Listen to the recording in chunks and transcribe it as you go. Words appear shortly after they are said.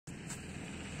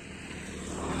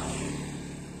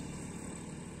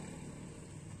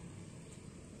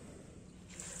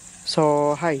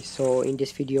So in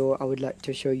this video I would like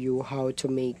to show you how to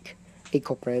make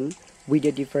Ecoprint with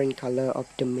a different color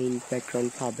of the main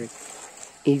background fabric.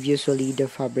 If usually the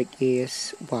fabric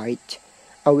is white,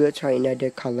 I will try another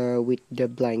color with the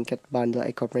blanket bundle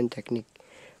Ecoprint technique.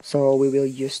 So we will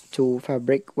use two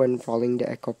fabric when rolling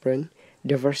the Ecoprint.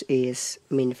 The first is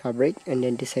main fabric and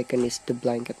then the second is the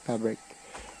blanket fabric.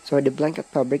 So the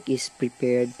blanket fabric is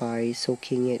prepared by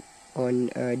soaking it on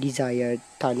a desired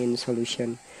tannin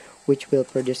solution, which will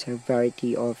produce a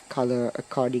variety of color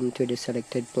according to the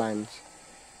selected plants.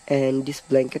 And this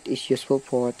blanket is useful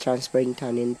for transferring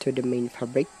tannin to the main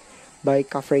fabric by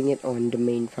covering it on the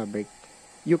main fabric.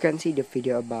 You can see the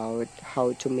video about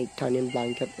how to make Tanin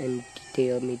Blanket and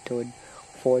detailed method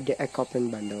for the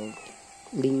Ecoprint bundle,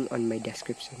 link on my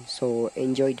description. So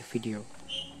enjoy the video.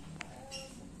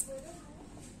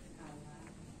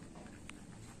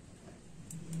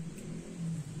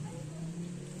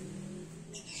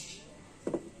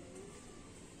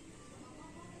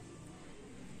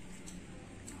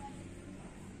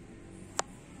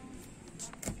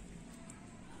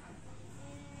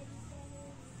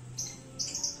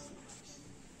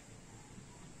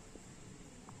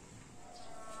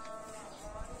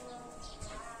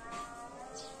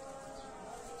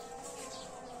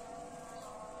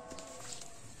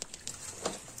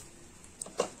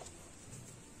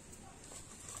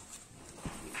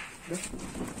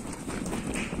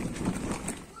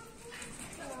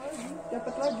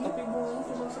 Dapat lagi, dibungain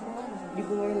cuma sebelah,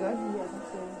 dibungain lagi ya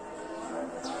bisa.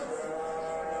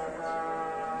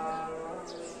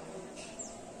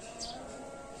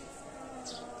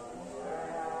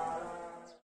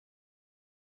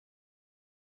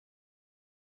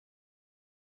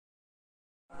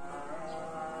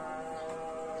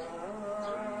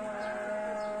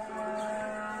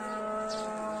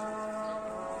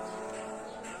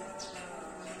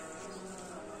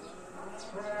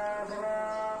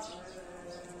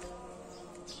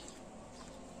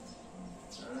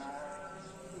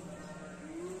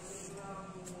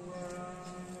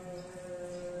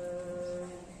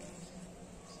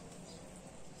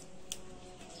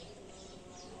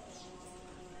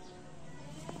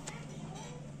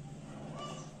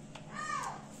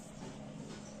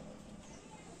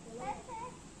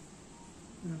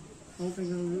 Kamu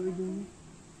pegang dulu ujungnya.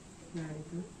 Nah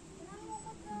itu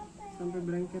sampai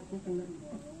blanketnya kena.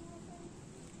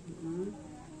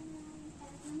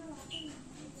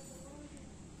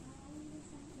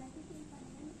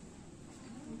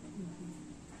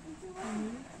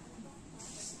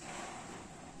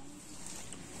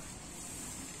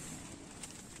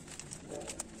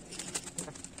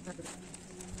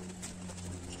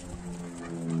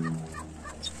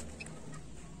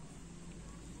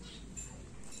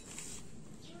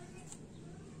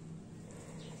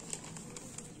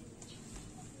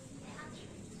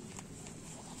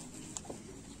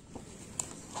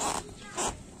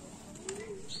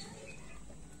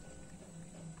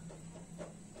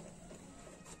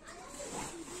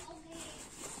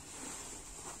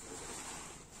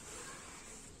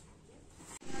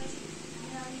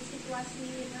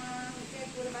 Situasi na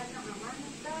kayak kurban na aman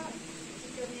kita,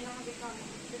 situasi na kita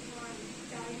semua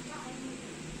cair ka,